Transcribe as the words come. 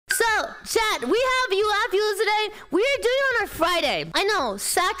Chat, we have You Laugh Viewers today. We are doing it on a Friday. I know,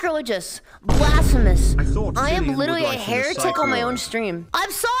 sacrilegious, blasphemous. I am literally a heretic on my own stream.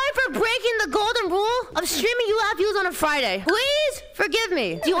 I'm sorry for breaking the golden rule of streaming You Laugh Viewers on a Friday. Please forgive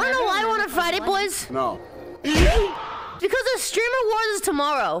me. Do you want to know why we're on a Friday, boys? No. Because the Streamer Wars is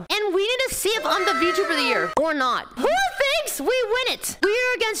tomorrow, and we need to see if I'm the VTuber of the year or not. Who thinks we win it? We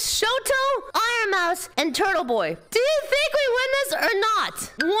are against Shoto, Ironmouse, and Turtle Boy. Do you think we win this or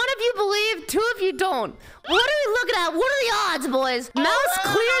not? One of you believe, two of you don't. What are we looking at? What are the odds, boys? Mouse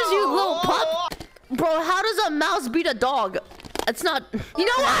clears you, little pup. Bro, how does a mouse beat a dog? It's not. You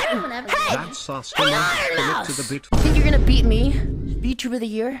know what? Hey, Ironmouse! Think you're gonna beat me, VTuber of the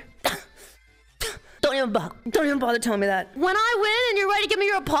year? Don't even bother telling me that. When I win and you're ready to give me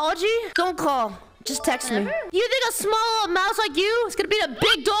your apology, don't call. Just text me. You think a small little mouse like you is gonna beat a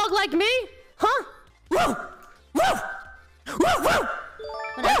big dog like me? Huh? Woo! Woo! Woo! Woo!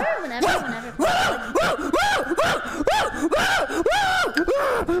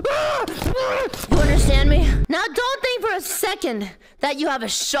 You understand me? Now don't think for a second that you have a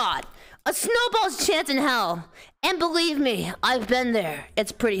shot. A snowball's chance in hell. And believe me, I've been there.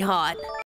 It's pretty hot.